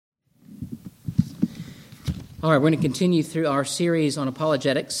All right, we're going to continue through our series on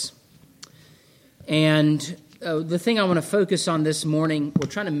apologetics. And the thing I want to focus on this morning, we're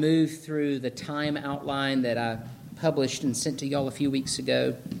trying to move through the time outline that I published and sent to y'all a few weeks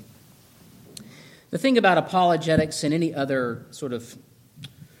ago. The thing about apologetics and any other sort of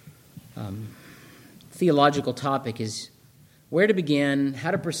theological topic is where to begin,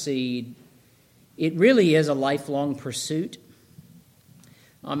 how to proceed. It really is a lifelong pursuit.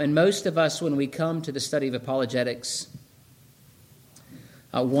 And most of us, when we come to the study of apologetics,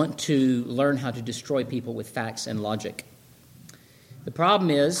 want to learn how to destroy people with facts and logic. The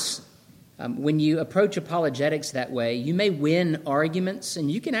problem is, when you approach apologetics that way, you may win arguments,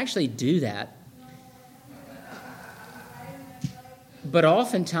 and you can actually do that. But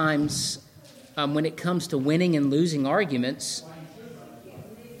oftentimes, when it comes to winning and losing arguments,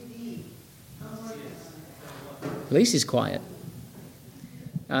 at least he's quiet.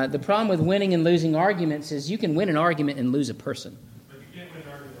 The problem with winning and losing arguments is you can win an argument and lose a person. But you can't win an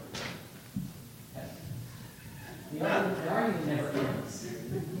argument. The argument never ends.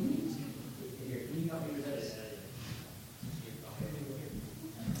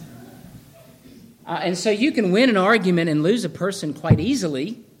 And so you can win an argument and lose a person quite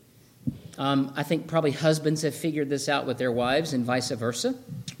easily. I think probably husbands have figured this out with their wives and vice versa.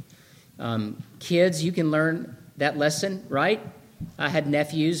 Kids, you can learn that lesson, right? I had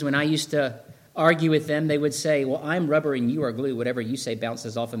nephews. When I used to argue with them, they would say, well, I'm rubber and you are glue. Whatever you say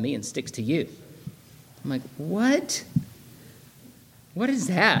bounces off of me and sticks to you. I'm like, what? What is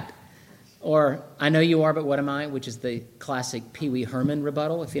that? Or, I know you are, but what am I? Which is the classic Pee Wee Herman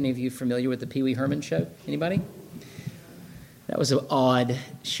rebuttal. If any of you are familiar with the Pee Wee Herman show. Anybody? That was an odd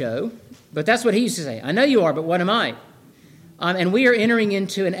show. But that's what he used to say. I know you are, but what am I? And we are entering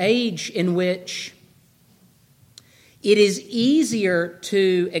into an age in which it is easier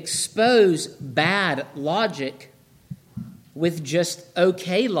to expose bad logic with just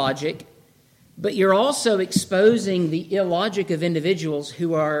okay logic, but you're also exposing the illogic of individuals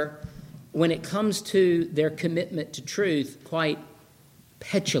who are, when it comes to their commitment to truth, quite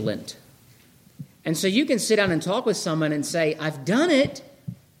petulant. And so you can sit down and talk with someone and say, I've done it,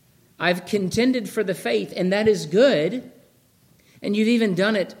 I've contended for the faith, and that is good, and you've even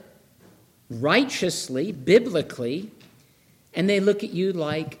done it righteously, biblically, and they look at you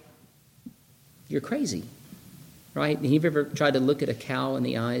like you're crazy, right? And you've ever tried to look at a cow in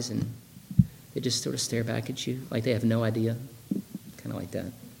the eyes and they just sort of stare back at you like they have no idea? Kind of like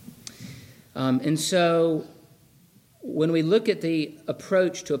that. And so when we look at the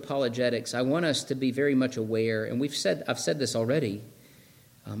approach to apologetics, I want us to be very much aware, and I've said this already,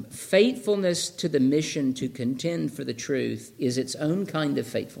 faithfulness to the mission to contend for the truth is its own kind of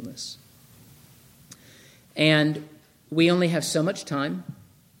faithfulness. And we only have so much time.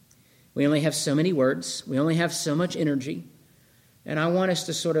 We only have so many words. We only have so much energy. And I want us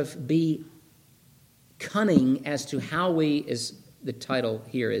to sort of be cunning as to how we, as the title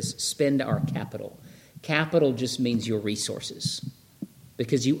here is, spend our capital. Capital just means your resources.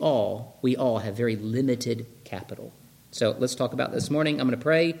 Because we all have very limited capital. So let's talk about this morning. I'm going to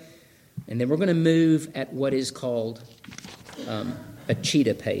pray, and then we're going to move at what is called a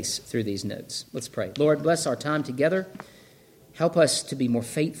cheetah pace through these notes. Let's pray. Lord, bless our time together. Help us to be more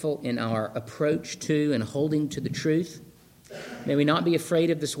faithful in our approach to and holding to the truth. May we not be afraid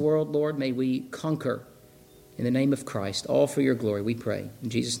of this world, Lord. May we conquer in the name of Christ. All for your glory, we pray. In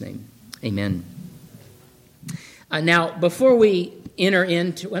Jesus' name, amen. Now, before we enter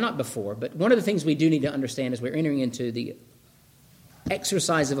into, well, not before, but one of the things we do need to understand as we're entering into the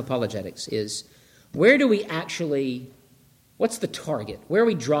exercise of apologetics is where do we actually, what's the target? Where are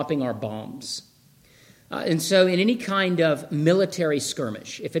we dropping our bombs? And so in any kind of military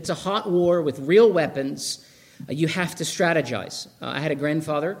skirmish, if it's a hot war with real weapons, you have to strategize. I had a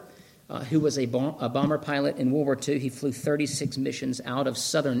grandfather who was a bomber pilot in World War II. He flew 36 missions out of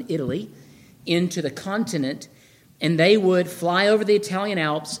southern Italy into the continent, and they would fly over the Italian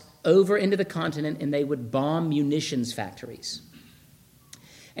Alps, over into the continent, and they would bomb munitions factories.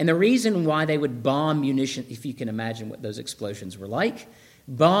 And the reason why they would bomb munitions, if you can imagine what those explosions were like,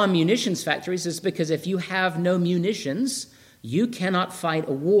 bomb munitions factories is because if you have no munitions, you cannot fight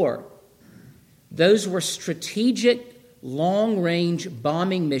a war. Those were strategic, long-range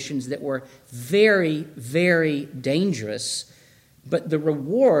bombing missions that were very, very dangerous. But the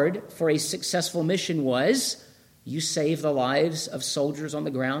reward for a successful mission was you save the lives of soldiers on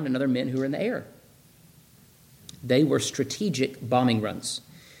the ground and other men who were in the air. They were strategic bombing runs.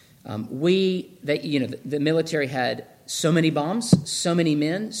 The military had so many bombs, so many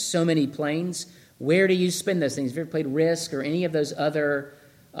men, so many planes. Where do you spend those things? Have you ever played Risk or any of those other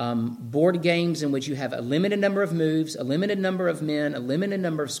board games in which you have a limited number of moves, a limited number of men, a limited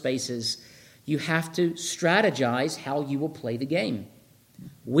number of spaces. You have to strategize how you will play the game.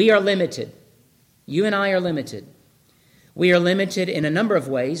 We are limited. You and I are limited. We are limited in a number of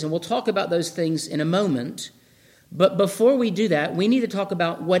ways, and we'll talk about those things in a moment. But before we do that, we need to talk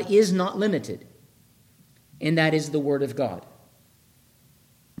about what is not limited, and that is the Word of God.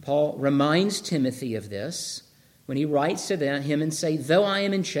 Paul reminds Timothy of this when he writes to him and say, though I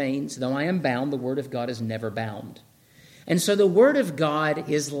am in chains, though I am bound, the Word of God is never bound. And so the Word of God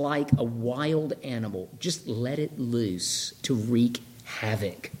is like a wild animal. Just let it loose to wreak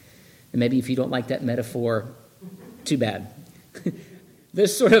havoc. And maybe if you don't like that metaphor, too bad.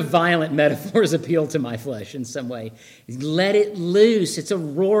 This sort of violent metaphors appeal to my flesh in some way. Let it loose. It's a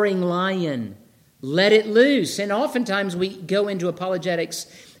roaring lion. Let it loose. And oftentimes we go into apologetics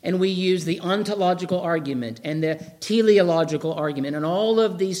and we use the ontological argument and the teleological argument and all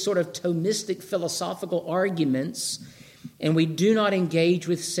of these sort of Thomistic philosophical arguments, and we do not engage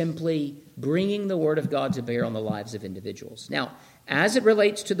with simply bringing the Word of God to bear on the lives of individuals. Now, as it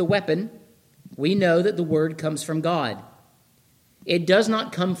relates to the weapon, we know that the Word comes from God. It does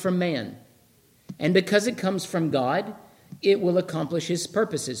not come from man. And because it comes from God, it will accomplish His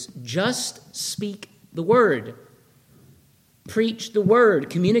purposes. Just speak the Word. Preach the Word.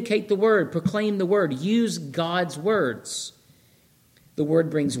 Communicate the Word. Proclaim the Word. Use God's words. The Word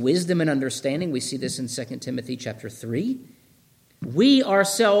brings wisdom and understanding. We see this in 2 Timothy chapter 3. We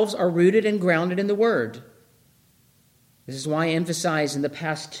ourselves are rooted and grounded in the Word. This is why I emphasize in the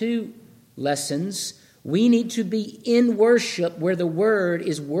past two lessons, we need to be in worship where the Word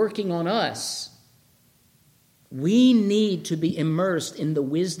is working on us. We need to be immersed in the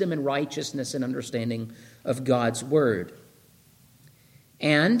wisdom and righteousness and understanding of God's Word.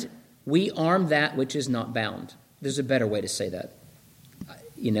 And we arm that which is not bound. There's a better way to say that.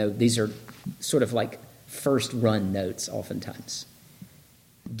 These are sort of like first run notes oftentimes.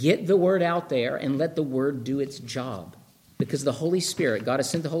 Get the Word out there and let the Word do its job. Because the Holy Spirit, God has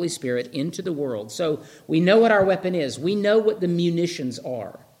sent the Holy Spirit into the world. So we know what our weapon is. We know what the munitions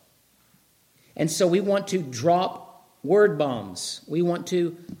are. And so we want to drop word bombs. We want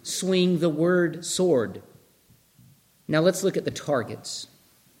to swing the word sword. Now let's look at the targets.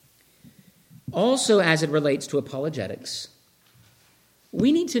 Also, as it relates to apologetics,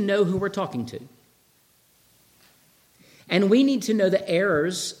 we need to know who we're talking to. And we need to know the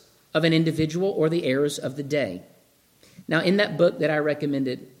errors of an individual or the errors of the day. Now, in that book that I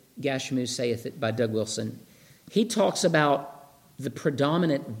recommended, Gashmu Saith It by Doug Wilson, he talks about the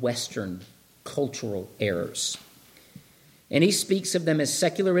predominant Western cultural errors. And he speaks of them as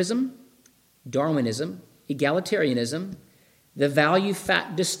secularism, Darwinism, egalitarianism, the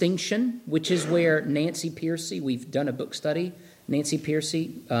value-fact distinction, which is where Nancy Pearcey, we've done a book study, Nancy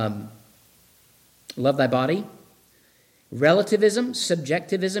Pearcey, Love Thy Body, relativism,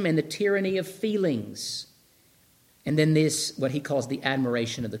 subjectivism, and the tyranny of feelings. And then this, what he calls the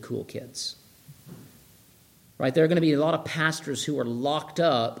admiration of the cool kids. Right? There are going to be a lot of pastors who are locked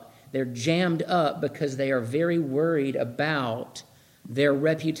up. They're jammed up because they are very worried about their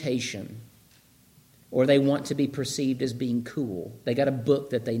reputation. Or they want to be perceived as being cool. They got a book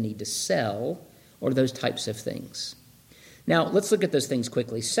that they need to sell, or those types of things. Now, let's look at those things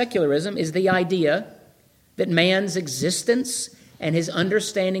quickly. Secularism is the idea that man's existence and his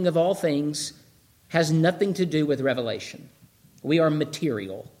understanding of all things has nothing to do with revelation. We are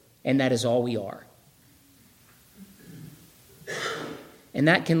material, and that is all we are. And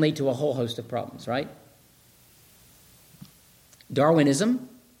that can lead to a whole host of problems, right? Darwinism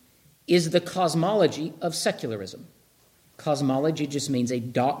is the cosmology of secularism. Cosmology just means a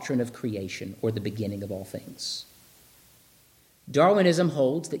doctrine of creation or the beginning of all things. Darwinism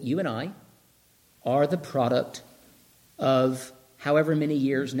holds that you and I are the product of however many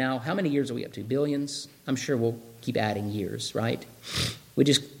years now. How many years are we up to? Billions? I'm sure we'll keep adding years, right? We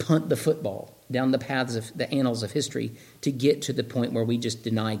just punt the football down the paths of the annals of history to get to the point where we just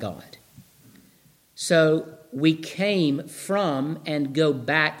deny God. So we came from and go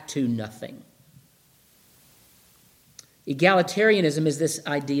back to nothing. Egalitarianism is this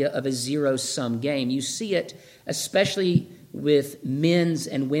idea of a zero-sum game. You see it especially with men's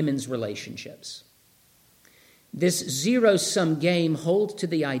and women's relationships. This zero-sum game holds to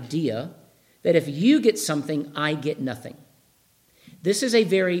the idea that if you get something, I get nothing. This is a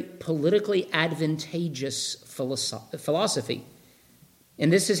very politically advantageous philosophy.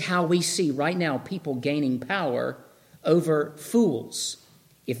 And this is how we see right now people gaining power over fools.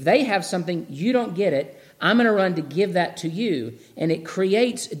 If they have something, you don't get it, I'm going to run to give that to you. And it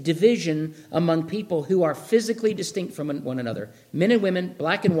creates division among people who are physically distinct from one another. Men and women,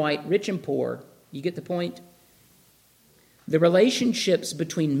 black and white, rich and poor. You get the point? The relationships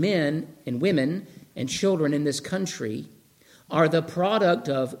between men and women and children in this country are the product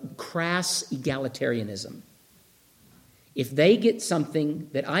of crass egalitarianism. If they get something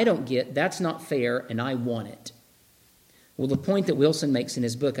that I don't get, that's not fair, and I want it. Well, the point that Wilson makes in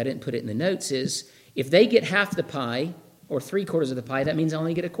his book, I didn't put it in the notes, is if they get half the pie or 3/4 of the pie, that means I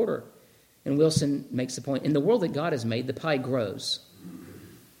only get 1/4. And Wilson makes the point, in the world that God has made, the pie grows.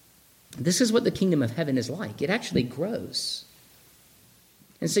 This is what the kingdom of heaven is like. It actually grows.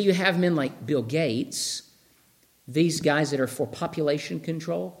 And so you have men like Bill Gates, these guys that are for population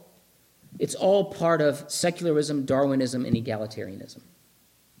control. It's all part of secularism, Darwinism, and egalitarianism.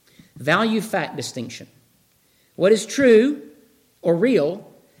 Value-fact distinction. What is true or real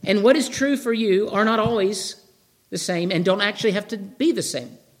and what is true for you are not always the same and don't actually have to be the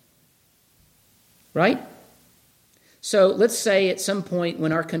same. Right? So let's say at some point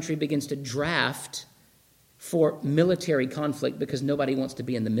when our country begins to draft for military conflict, because nobody wants to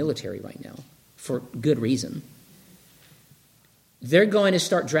be in the military right now for good reason, they're going to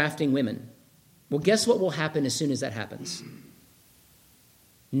start drafting women. Well, guess what will happen as soon as that happens?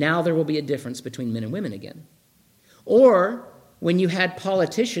 Now there will be a difference between men and women again. Or when you had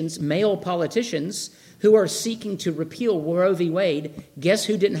politicians, male politicians, who are seeking to repeal Roe v. Wade, guess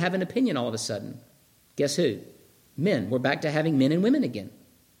who didn't have an opinion all of a sudden? Guess who? Men. We're back to having men and women again.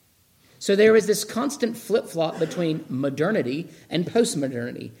 So there is this constant flip-flop between modernity and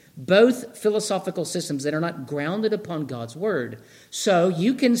postmodernity, both philosophical systems that are not grounded upon God's word. So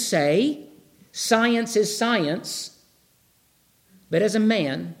you can say science is science, but as a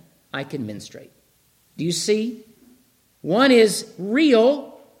man, I can menstruate. Do you see? One is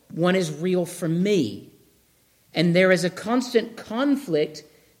real, one is real for me. And there is a constant conflict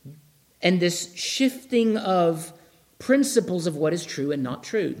and this shifting of principles of what is true and not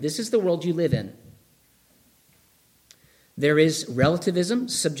true. This is the world you live in. There is relativism,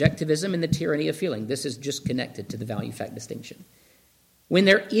 subjectivism, and the tyranny of feeling. This is just connected to the value-fact distinction. When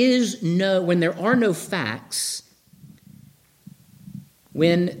there are no facts,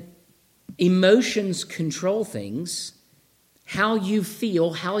 when emotions control things, how you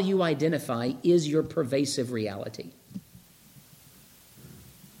feel, how you identify is your pervasive reality.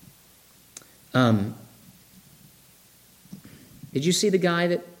 Did you see the guy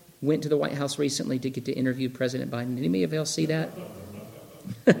that went to the White House recently to get to interview President Biden? Did anybody of y'all see that?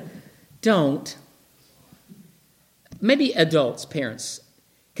 Don't. Maybe adults, parents,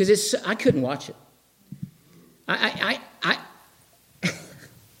 because I couldn't watch it. Just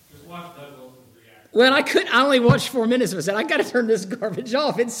watch Doug Wilson's reaction. Well, I only watched 4 minutes of it. I said, I got to turn this garbage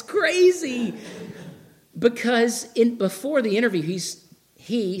off. It's crazy. Because before the interview,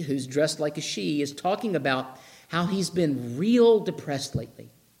 he, who's dressed like a she, is talking about how he's been real depressed lately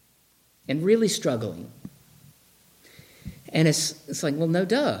and really struggling. And it's like, well, no,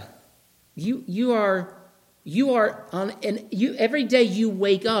 duh. You are on, and every day you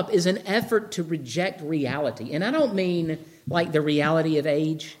wake up is an effort to reject reality. And I don't mean like the reality of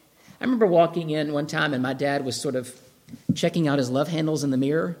age. I remember walking in one time and my dad was sort of checking out his love handles in the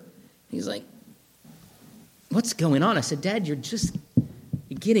mirror. He's like, what's going on? I said, Dad, you're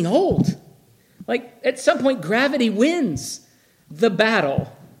getting old. Like, at some point, gravity wins the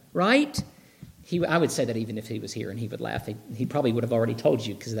battle, right? I would say that even if he was here and he would laugh. He probably would have already told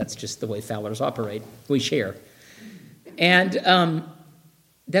you, because that's just the way Fowlers operate. We share. And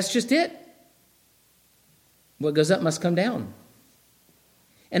that's just it. What goes up must come down.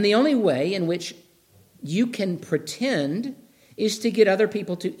 And the only way in which you can pretend is to get other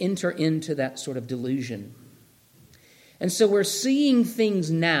people to enter into that sort of delusion. And so we're seeing things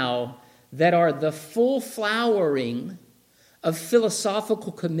now that are the full flowering of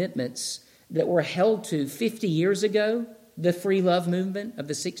philosophical commitments that were held to 50 years ago, the free love movement of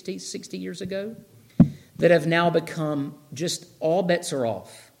the 60s, 60 years ago, that have now become just all bets are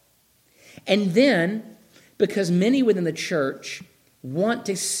off. And then, because many within the church want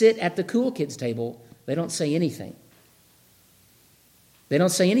to sit at the cool kids table, they don't say anything. They don't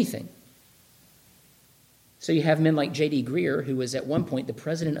say anything. So you have men like J.D. Greear, who was at one point the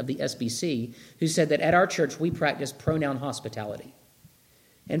president of the SBC, who said that at our church we practice pronoun hospitality.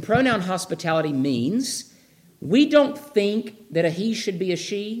 And pronoun hospitality means we don't think that a he should be a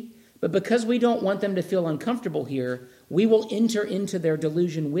she, but because we don't want them to feel uncomfortable here, we will enter into their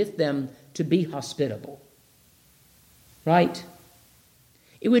delusion with them to be hospitable. Right?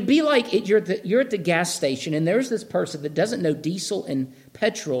 It would be like you're at the gas station and there's this person that doesn't know diesel and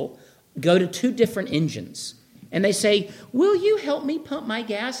petrol go to two different engines. And they say, will you help me pump my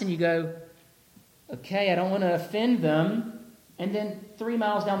gas? And you go, okay, I don't want to offend them. And then 3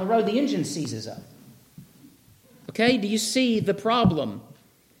 miles down the road, the engine seizes up. Okay, do you see the problem?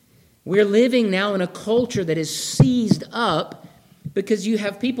 We're living now in a culture that is seized up because you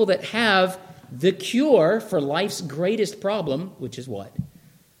have people that have the cure for life's greatest problem, which is what?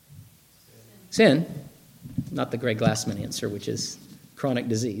 Sin. Not the Greg Glassman answer, which is chronic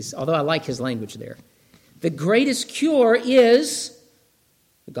disease, although I like his language there. The greatest cure is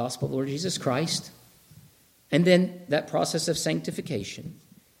the gospel of the Lord Jesus Christ, and then that process of sanctification.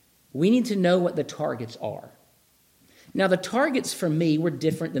 We need to know what the targets are. Now, the targets for me were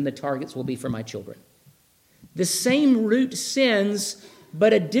different than the targets will be for my children. The same root sins,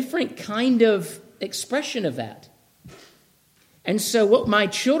 but a different kind of expression of that. And so what my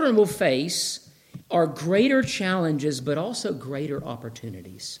children will face are greater challenges, but also greater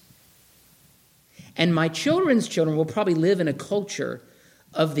opportunities. And my children's children will probably live in a culture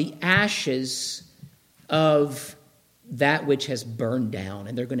of the ashes of that which has burned down,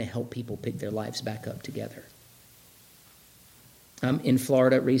 and they're going to help people pick their lives back up together. In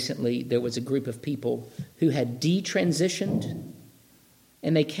Florida recently, there was a group of people who had detransitioned,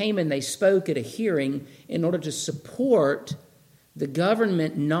 and they came and they spoke at a hearing in order to support the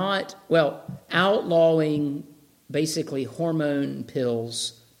government outlawing basically hormone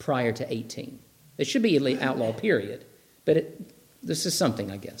pills prior to 18. It should be an outlaw, period. But this is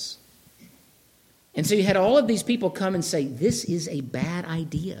something, I guess. And so you had all of these people come and say, this is a bad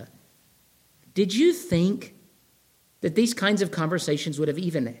idea. Did you think that these kinds of conversations would have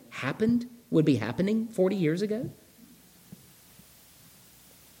even happened, would be happening 40 years ago?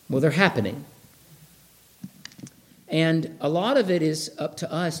 Well, they're happening. And a lot of it is up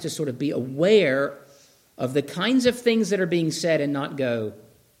to us to sort of be aware of the kinds of things that are being said and not go,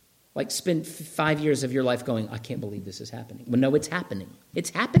 like spend 5 years of your life going, I can't believe this is happening. Well, no, it's happening. It's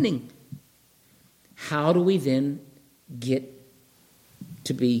happening. How do we then get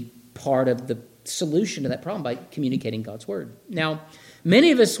to be part of the solution to that problem? By communicating God's word. Now,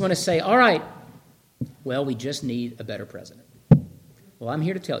 many of us want to say, all right, well, we just need a better president. Well, I'm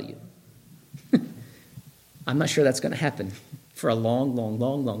here to tell you, I'm not sure that's going to happen for a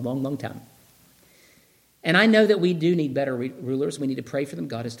long time. And I know that we do need better rulers. We need to pray for them.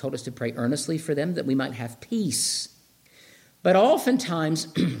 God has told us to pray earnestly for them that we might have peace. But oftentimes,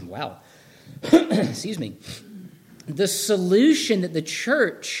 excuse me, the solution that the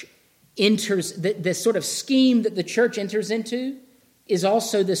church enters, the sort of scheme that the church enters into is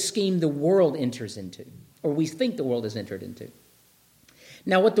also the scheme the world enters into, or we think the world has entered into.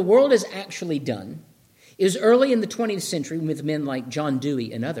 Now, what the world has actually done is early in the 20th century with men like John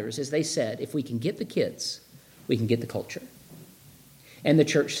Dewey and others, as they said, if we can get the kids, we can get the culture. And the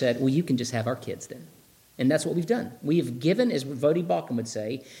church said, well, you can just have our kids then. And that's what we've done. We have given, as Vodi Bakum would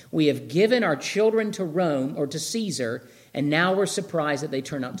say, we have given our children to Rome or to Caesar, and now we're surprised that they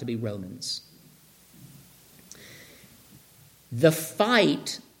turn out to be Romans. The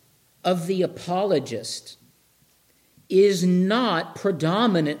fight of the apologist is not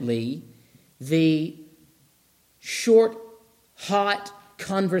predominantly the short, hot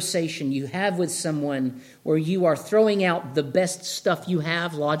conversation you have with someone where you are throwing out the best stuff you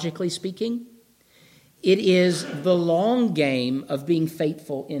have, logically speaking. It is the long game of being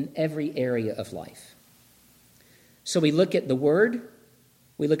faithful in every area of life. So we look at the word,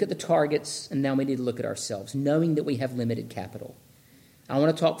 we look at the targets, and now we need to look at ourselves, knowing that we have limited capital. I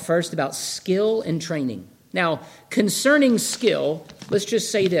want to talk first about skill and training. Now, concerning skill, let's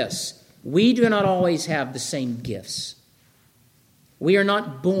just say this. We do not always have the same gifts. We are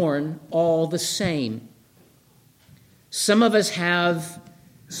not born all the same. Some of us have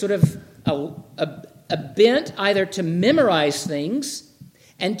sort of a bent either to memorize things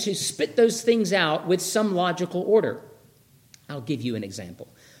and to spit those things out with some logical order. I'll give you an example.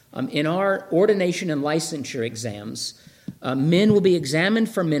 In our ordination and licensure exams, men will be examined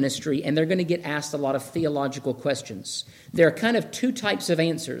for ministry, and they're going to get asked a lot of theological questions. There are kind of two types of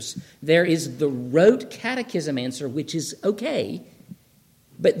answers. There is the rote catechism answer, which is okay,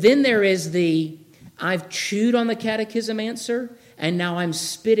 but then there is the, I've chewed on the catechism answer, and now I'm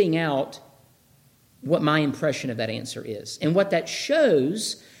spitting out what my impression of that answer is. And what that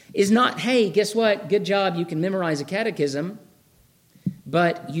shows is not, hey, guess what? Good job, you can memorize a catechism,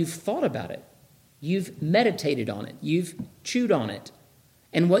 but you've thought about it. You've meditated on it. You've chewed on it.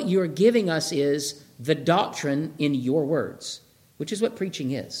 And what you're giving us is the doctrine in your words, which is what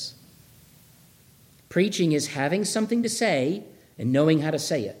preaching is. Preaching is having something to say and knowing how to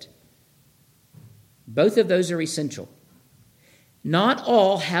say it. Both of those are essential. Not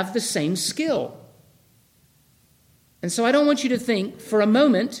all have the same skill. And so I don't want you to think for a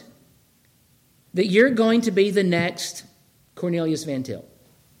moment that you're going to be the next Cornelius Van Til.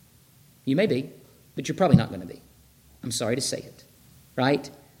 You may be, but you're probably not going to be. I'm sorry to say it, right?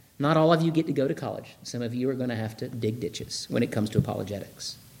 Not all of you get to go to college. Some of you are going to have to dig ditches when it comes to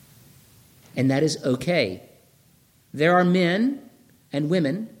apologetics. And that is okay. There are men and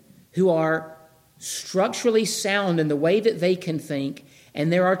women who are structurally sound in the way that they can think,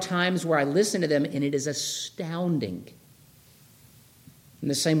 and there are times where I listen to them and it is astounding. In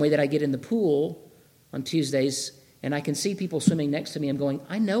the same way that I get in the pool on Tuesdays and I can see people swimming next to me, I'm going,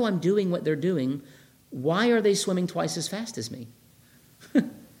 I know I'm doing what they're doing. Why are they swimming twice as fast as me?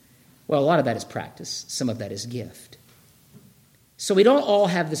 Well, a lot of that is practice. Some of that is gift. So we don't all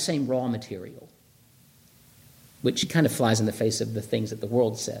have the same raw material, which kind of flies in the face of the things that the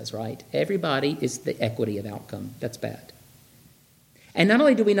world says, right? Everybody is the equity of outcome. That's bad. And not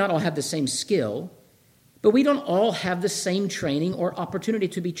only do we not all have the same skill, but we don't all have the same training or opportunity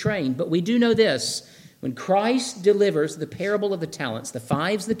to be trained. But we do know this. When Christ delivers the parable of the talents, the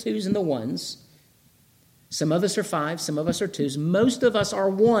 5s, the 2s, and the 1s, some of us are 5, some of us are 2s, most of us are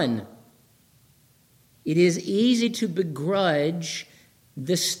 1. It is easy to begrudge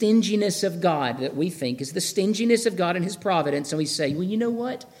the stinginess of God that we think is the stinginess of God and his providence. And we say, well, you know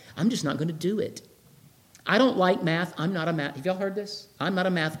what? I'm just not going to do it. I don't like math. I'm not a math. Have y'all heard this? I'm not a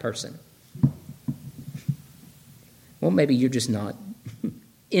math person. Well, maybe you're just not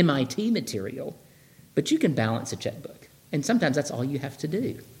MIT material, but you can balance a checkbook. And sometimes that's all you have to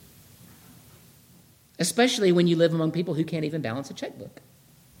do. Especially when you live among people who can't even balance a checkbook.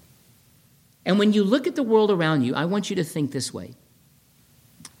 And when you look at the world around you, I want you to think this way.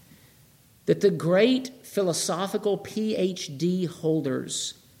 That the great philosophical PhD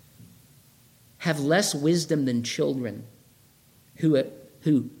holders have less wisdom than children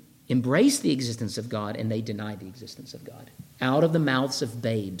who embrace the existence of God and they deny the existence of God. Out of the mouths of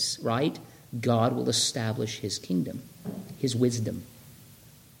babes, right? God will establish his kingdom, his wisdom.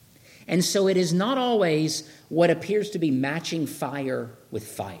 And so it is not always what appears to be matching fire with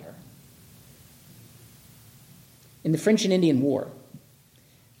fire. In the French and Indian War,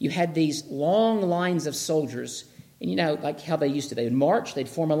 you had these long lines of soldiers, and you know, like how they used to. They would march, they'd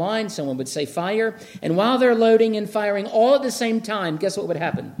form a line, someone would say fire, and while they're loading and firing all at the same time, guess what would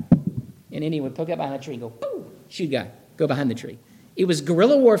happen? An Indian would poke up behind a tree and go, boom, shoot guy, go behind the tree. It was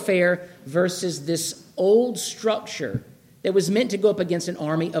guerrilla warfare versus this old structure that was meant to go up against an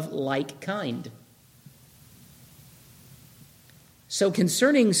army of like kind. So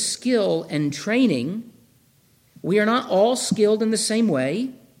concerning skill and training, we are not all skilled in the same way,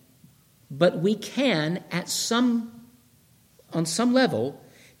 but we can, on some level,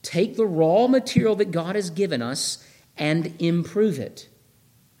 take the raw material that God has given us and improve it.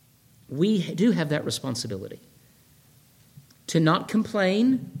 We do have that responsibility to not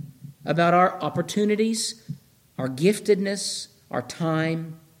complain about our opportunities, our giftedness, our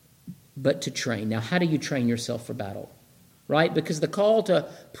time, but to train. Now, how do you train yourself for battle? Right? Because the call to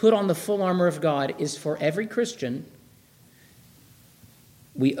put on the full armor of God is for every Christian.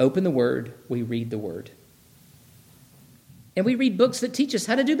 We open the Word, we read the Word. And we read books that teach us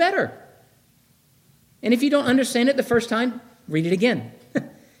how to do better. And if you don't understand it the first time, read it again.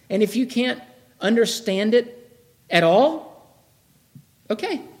 And if you can't understand it at all,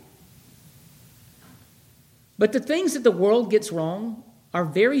 okay. But the things that the world gets wrong are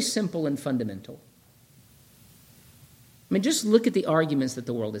very simple and fundamental. I mean, just look at the arguments that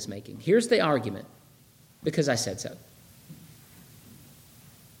the world is making. Here's the argument, because I said so.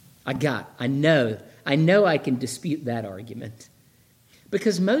 I know I can dispute that argument.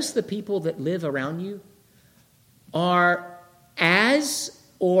 Because most of the people that live around you are as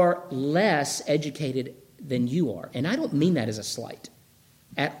or less educated than you are. And I don't mean that as a slight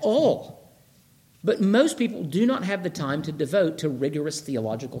at all. But most people do not have the time to devote to rigorous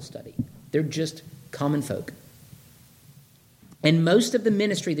theological study. They're just common folk. And most of the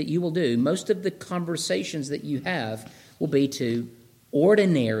ministry that you will do, most of the conversations that you have will be to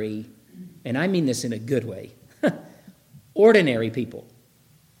ordinary, and I mean this in a good way, ordinary people.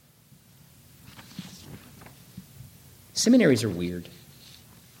 Seminaries are weird,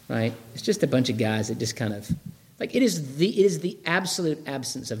 right? It's just a bunch of guys that just kind of, like, it is the absolute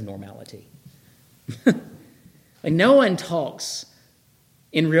absence of normality. Like, no one talks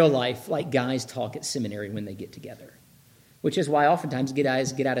in real life like guys talk at seminary when they get together. Which is why oftentimes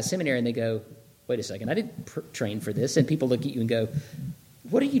guys get out of seminary and they go, wait a second, I didn't train for this. And people look at you and go,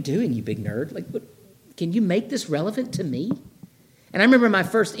 what are you doing, you big nerd? Like, can you make this relevant to me? And I remember my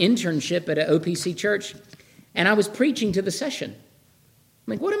first internship at an OPC church, and I was preaching to the session.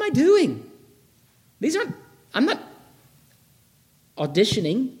 I'm like, what am I doing? I'm not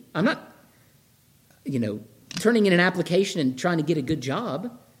auditioning. I'm not, turning in an application and trying to get a good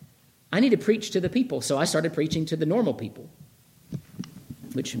job. I need to preach to the people. So I started preaching to the normal people,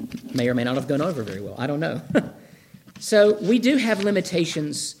 which may or may not have gone over very well. I don't know. So we do have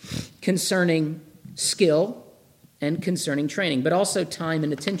limitations concerning skill and concerning training, but also time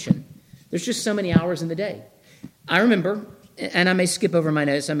and attention. There's just so many hours in the day. I remember, and I may skip over my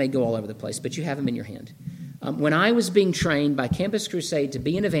notes, I may go all over the place, but you have them in your hand. When I was being trained by Campus Crusade to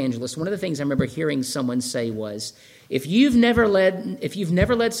be an evangelist, one of the things I remember hearing someone say was, if you've never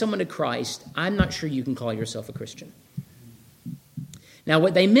led someone to Christ, I'm not sure you can call yourself a Christian. Now,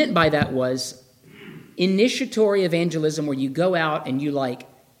 what they meant by that was initiatory evangelism, where you go out and you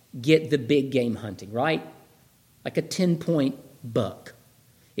get the big game hunting, right? Like a 10-point buck.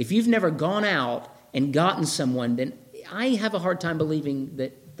 If you've never gone out and gotten someone, then I have a hard time believing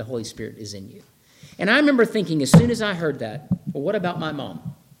that the Holy Spirit is in you. And I remember thinking, as soon as I heard that, well, what about my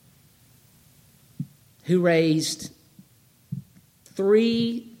mom, who raised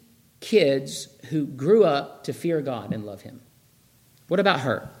 3 kids who grew up to fear God and love Him? What about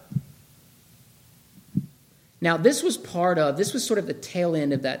her? Now, this was sort of the tail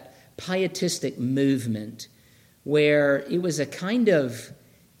end of that pietistic movement, where it was a kind of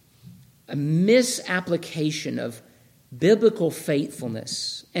a misapplication of biblical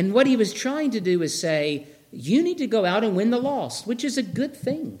faithfulness. And what he was trying to do is say, you need to go out and win the lost, which is a good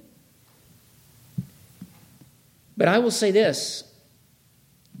thing. But I will say this.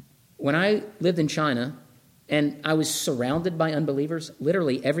 When I lived in China and I was surrounded by unbelievers,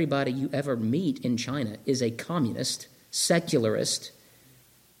 literally everybody you ever meet in China is a communist, secularist,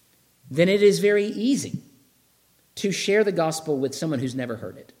 then it is very easy to share the gospel with someone who's never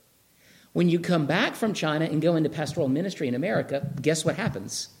heard it. When you come back from China and go into pastoral ministry in America, guess what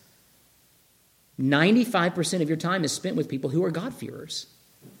happens? 95% of your time is spent with people who are God-fearers.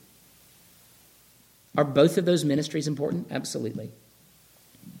 Are both of those ministries important? Absolutely.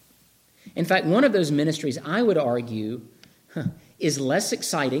 In fact, one of those ministries, I would argue, is less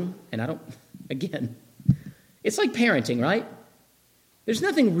exciting, and it's like parenting, right? There's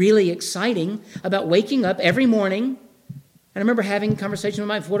nothing really exciting about waking up every morning. And I remember having a conversation with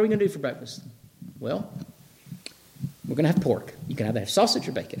my wife, what are we going to do for breakfast? Well, we're going to have pork. You can either have sausage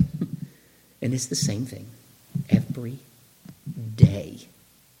or bacon. And it's the same thing every day.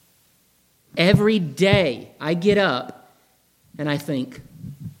 Every day I get up and I think,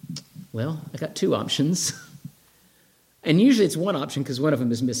 well, I got 2 options. And usually it's one option because one of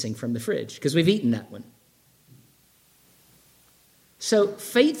them is missing from the fridge because we've eaten that one. So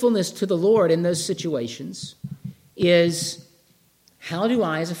faithfulness to the Lord in those situations is, how do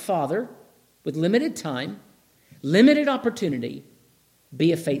I, as a father, with limited time, limited opportunity,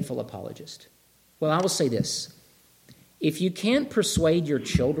 be a faithful apologist? Well, I will say this. If you can't persuade your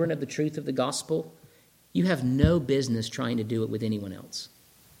children of the truth of the gospel, you have no business trying to do it with anyone else.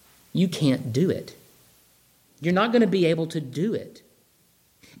 You can't do it. You're not going to be able to do it.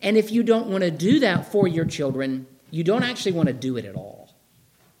 And if you don't want to do that for your children, you don't actually want to do it at all.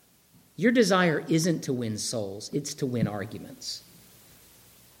 Your desire isn't to win souls, it's to win arguments.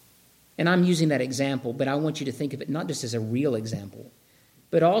 And I'm using that example, but I want you to think of it not just as a real example,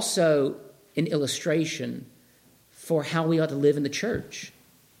 but also an illustration for how we ought to live in the church.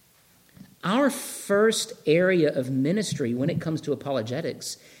 Our first area of ministry when it comes to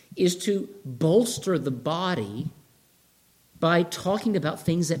apologetics is to bolster the body by talking about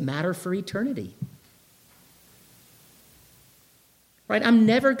things that matter for eternity. Right? I'm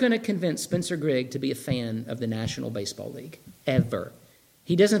never going to convince Spencer Grigg to be a fan of the National Baseball League, ever.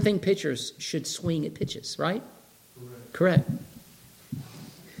 He doesn't think pitchers should swing at pitches, right? Correct.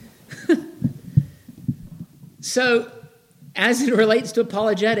 So, as it relates to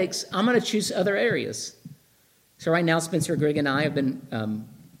apologetics, I'm going to choose other areas. So right now, Spencer Grigg and I have been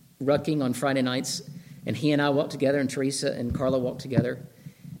rucking on Friday nights, and he and I walk together, and Teresa and Carla walk together,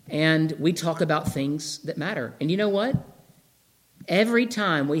 and we talk about things that matter. And you know what? Every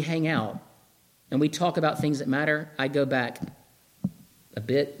time we hang out and we talk about things that matter, I go back a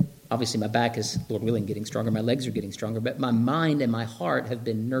bit. Obviously, my back is, Lord willing, getting stronger. My legs are getting stronger, but my mind and my heart have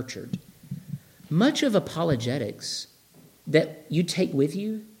been nurtured. Much of apologetics that you take with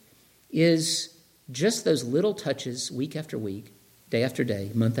you is just those little touches week after week, day after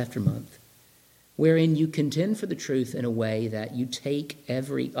day, month after month, wherein you contend for the truth in a way that you take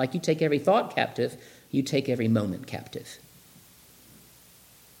every thought captive, you take every moment captive.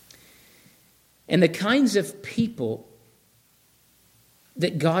 And the kinds of people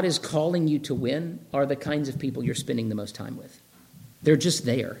that God is calling you to win are the kinds of people you're spending the most time with. They're just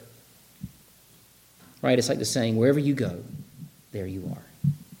there. Right? It's like the saying, wherever you go, there you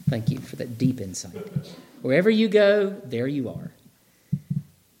are. Thank you for that deep insight. Wherever you go, there you are.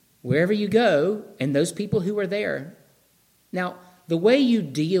 Wherever you go, and those people who are there. Now, the way you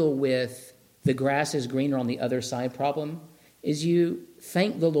deal with the grass is greener on the other side problem is you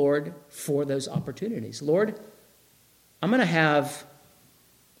thank the Lord for those opportunities. Lord, I'm going to have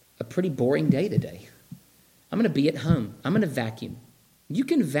a pretty boring day today. I'm going to be at home. I'm going to vacuum. You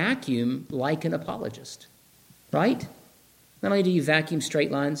can vacuum like an apologist, right? Not only do you vacuum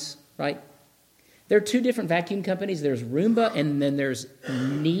straight lines, right? There are two different vacuum companies. There's Roomba and then there's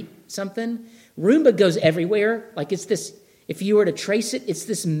Neat something. Roomba goes everywhere. Like it's this, if you were to trace it, it's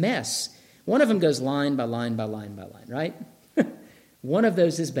this mess. One of them goes line by line by line by line, right? One of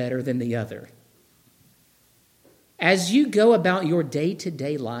those is better than the other. As you go about your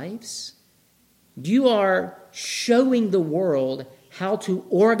day-to-day lives, you are showing the world how to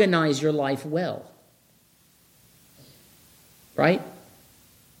organize your life well. Right?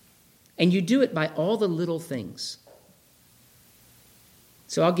 And you do it by all the little things.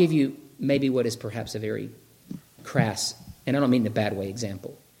 So I'll give you maybe what is perhaps a very crass, and I don't mean in a bad way,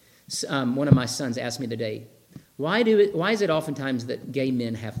 example. One of my sons asked me today, why is it oftentimes that gay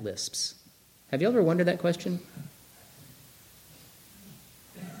men have lisps? Have you ever wondered that question?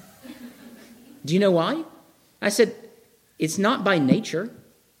 Do you know why? I said, it's not by nature.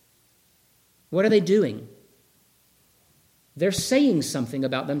 What are they doing? They're saying something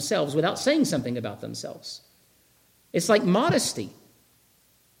about themselves without saying something about themselves. It's like modesty.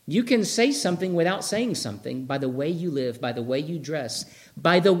 You can say something without saying something by the way you live, by the way you dress,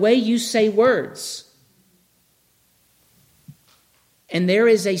 by the way you say words. And there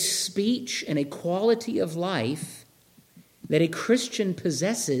is a speech and a quality of life that a Christian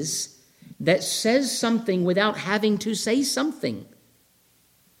possesses that says something without having to say something.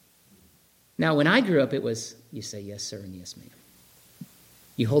 Now, when I grew up, it was, you say yes, sir, and yes, ma'am.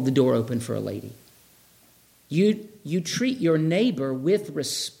 You hold the door open for a lady. You treat your neighbor with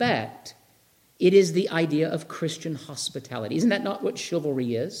respect. It is the idea of Christian hospitality. Isn't that not what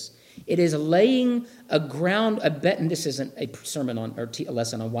chivalry is? It is laying a ground, and this isn't a sermon on or a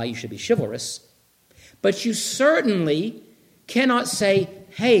lesson on why you should be chivalrous, but you certainly cannot say,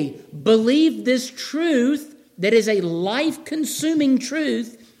 hey, believe this truth that is a life-consuming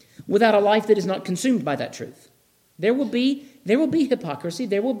truth without a life that is not consumed by that truth. There will be hypocrisy.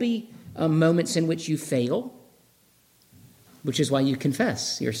 There will be moments in which you fail, which is why you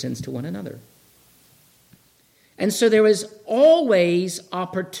confess your sins to one another. And so there is always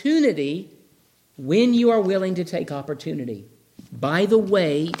opportunity when you are willing to take opportunity by the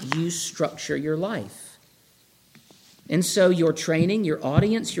way you structure your life. And so your training, your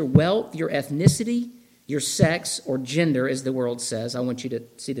audience, your wealth, your ethnicity, your sex or gender, as the world says, I want you to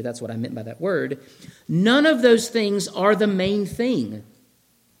see that that's what I meant by that word. None of those things are the main thing.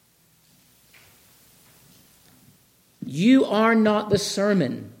 You are not the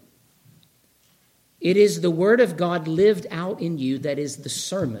sermon. It is the Word of God lived out in you that is the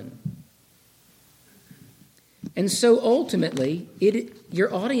sermon. And so ultimately,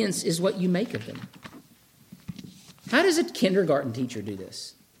 your audience is what you make of them. How does a kindergarten teacher do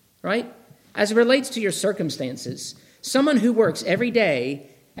this? Right? As it relates to your circumstances, someone who works every day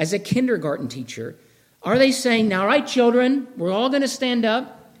as a kindergarten teacher, are they saying, now, all right, children, we're all going to stand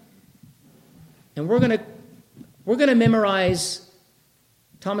up and we're going to memorize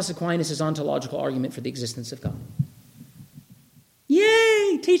Thomas Aquinas' ontological argument for the existence of God?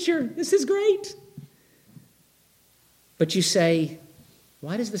 Yay, teacher, this is great. But you say,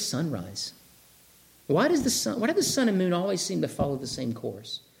 why does the sun rise? Why do the sun and moon always seem to follow the same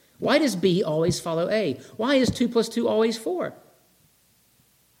course? Why does B always follow A? Why is 2 + 2 always 4?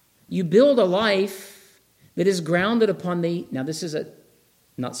 You build a life that is grounded upon now this is a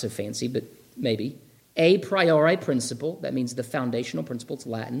not so fancy, but maybe, a priori principle. That means the foundational principle. It's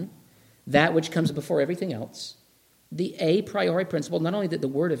Latin. That which comes before everything else. The a priori principle, not only that the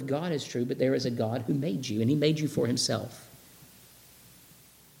Word of God is true, but there is a God who made you, and He made you for Himself.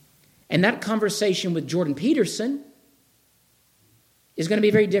 And that conversation with Jordan Peterson is going to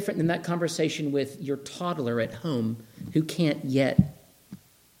be very different than that conversation with your toddler at home who can't yet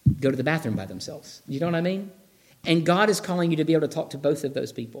go to the bathroom by themselves. You know what I mean? And God is calling you to be able to talk to both of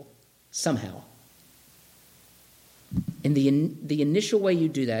those people somehow. And the initial way you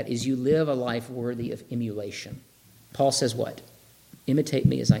do that is you live a life worthy of emulation. Paul says what? Imitate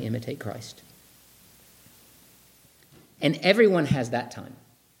me as I imitate Christ. And everyone has that time.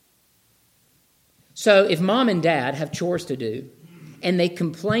 So if mom and dad have chores to do, and they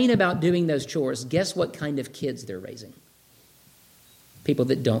complain about doing those chores, guess what kind of kids they're raising? People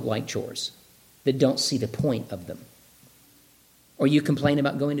that don't like chores, that don't see the point of them. Or you complain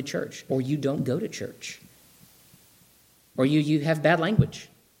about going to church, or you don't go to church. Or you have bad language.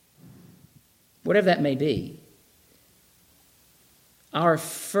 Whatever that may be. Our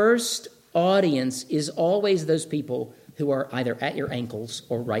first audience is always those people who are either at your ankles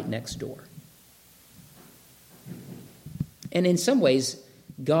or right next door. And in some ways,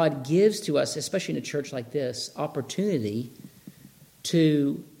 God gives to us, especially in a church like this, opportunity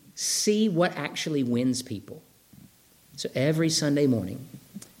to see what actually wins people. So every Sunday morning,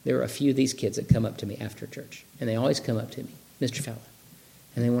 there are a few of these kids that come up to me after church, and they always come up to me, Mr. Fowler,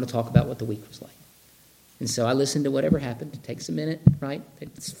 and they want to talk about what the week was like. And so I listen to whatever happened. It takes a minute, right?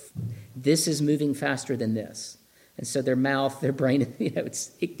 This is moving faster than this. And so their mouth, their brain,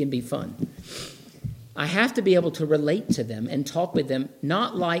 it can be fun. I have to be able to relate to them and talk with them,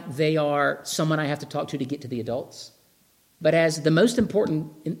 not like they are someone I have to talk to get to the adults, but as the most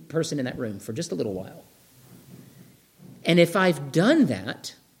important person in that room for just a little while. And if I've done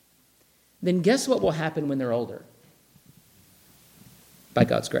that, then guess what will happen when they're older? By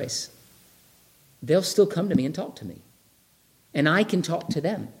God's grace. They'll still come to me and talk to me. And I can talk to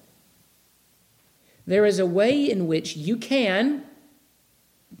them. There is a way in which you can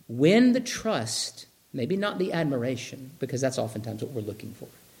win the trust, maybe not the admiration, because that's oftentimes what we're looking for.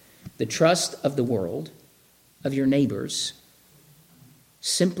 The trust of the world, of your neighbors,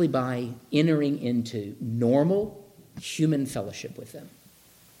 simply by entering into normal human fellowship with them.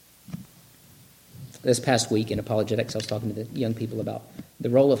 This past week in apologetics, I was talking to the young people about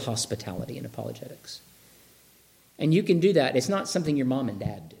the role of hospitality in apologetics. And you can do that. It's not something your mom and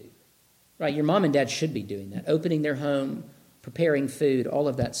dad do. Right? Your mom and dad should be doing that, opening their home, preparing food, all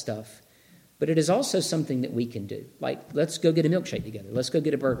of that stuff. But it is also something that we can do. Like, let's go get a milkshake together. Let's go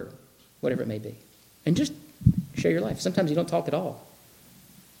get a burger, whatever it may be. And just share your life. Sometimes you don't talk at all.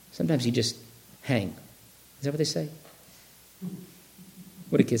 Sometimes you just hang. Is that what they say?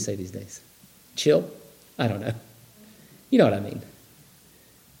 What do kids say these days? Chill? I don't know. You know what I mean.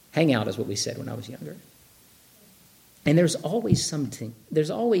 Hang out is what we said when I was younger. And there's always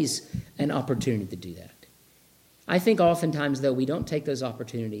an opportunity to do that. I think oftentimes, though, we don't take those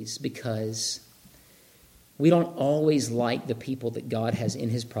opportunities because we don't always like the people that God has in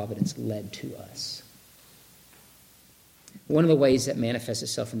his providence led to us. One of the ways that manifests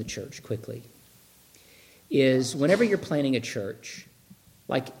itself in the church quickly is whenever you're planning a church,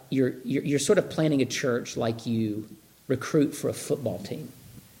 like you're sort of planning a church like you recruit for a football team.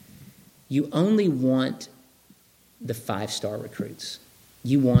 You only want the 5-star recruits.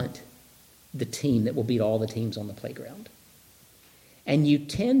 You want the team that will beat all the teams on the playground. And you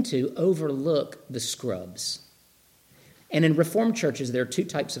tend to overlook the scrubs. And in Reformed churches, there are 2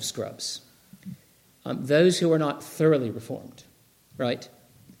 types of scrubs. Those who are not thoroughly Reformed, right?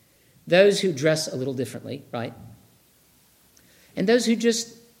 Those who dress a little differently, right? And those who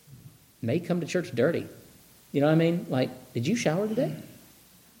just may come to church dirty. You know what I mean? Like, did you shower today?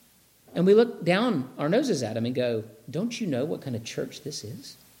 And we look down our noses at them and go, don't you know what kind of church this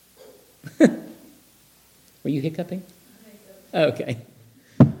is? Were you hiccuping? Okay.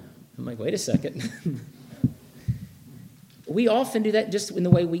 I'm like, wait a second. We often do that just in the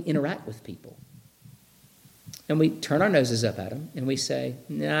way we interact with people. And we turn our noses up at them and we say,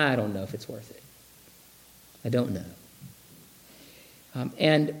 nah, I don't know if it's worth it. I don't know.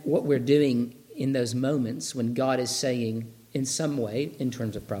 And what we're doing in those moments when God is saying in some way, in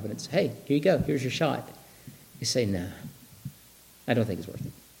terms of providence, hey, here you go, here's your shot. You say, nah, I don't think it's worth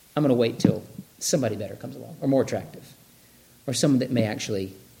it. I'm going to wait till somebody better comes along, or more attractive, or someone that may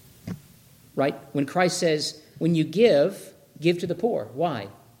actually, right? When Christ says, when you give to the poor. Why?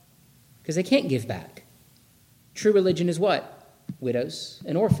 Because they can't give back. True religion is what? Widows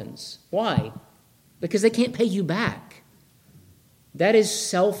and orphans. Why? Because they can't pay you back. That is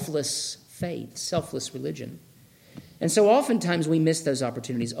selfless faith, selfless religion. And so oftentimes we miss those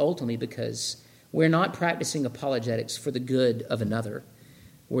opportunities ultimately because we're not practicing apologetics for the good of another.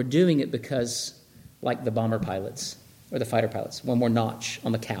 We're doing it because, like the bomber pilots or the fighter pilots, one more notch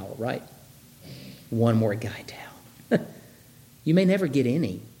on the cowl, right? One more guy down. You may never get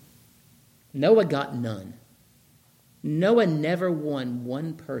any. Noah got none. Noah never won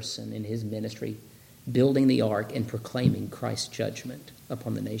one person in his ministry building the ark and proclaiming Christ's judgment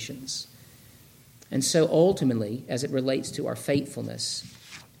upon the nations. And so ultimately, as it relates to our faithfulness,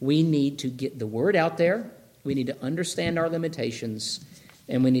 we need to get the word out there, we need to understand our limitations,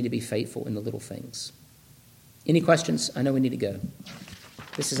 and we need to be faithful in the little things. Any questions? I know we need to go.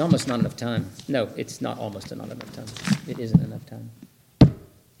 This is almost not enough time. No, it's not almost not enough time. It isn't enough time.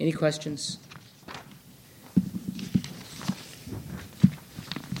 Any questions?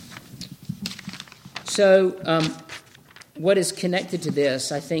 So, what is connected to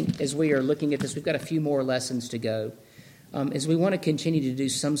this, I think, as we are looking at this, we've got a few more lessons to go, is we want to continue to do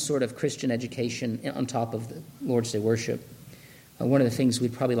some sort of Christian education on top of the Lord's Day worship. One of the things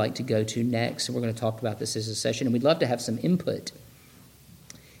we'd probably like to go to next, and we're going to talk about this as a session, and we'd love to have some input,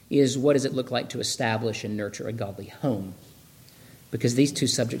 is what does it look like to establish and nurture a godly home? Because these two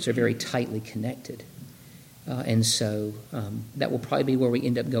subjects are very tightly connected. And so that will probably be where we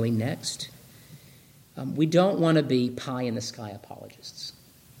end up going next. We don't want to be pie-in-the-sky apologists.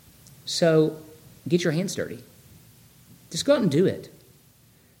 So get your hands dirty. Just go out and do it.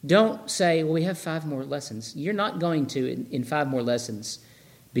 Don't say, well, we have 5 more lessons. You're not going to, in 5 more lessons,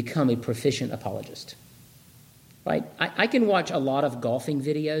 become a proficient apologist. Right? I can watch a lot of golfing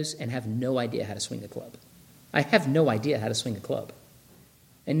videos and have no idea how to swing a club. I have no idea how to swing a club.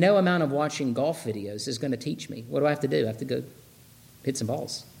 And no amount of watching golf videos is going to teach me. What do I have to do? I have to go hit some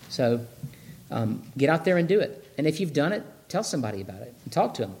balls. So get out there and do it. And if you've done it, tell somebody about it and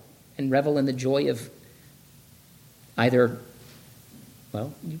talk to them and revel in the joy of either,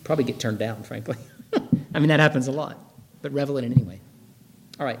 well, you probably get turned down, frankly. I mean, that happens a lot, but revel in it anyway.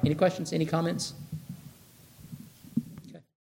 All right, any questions, any comments?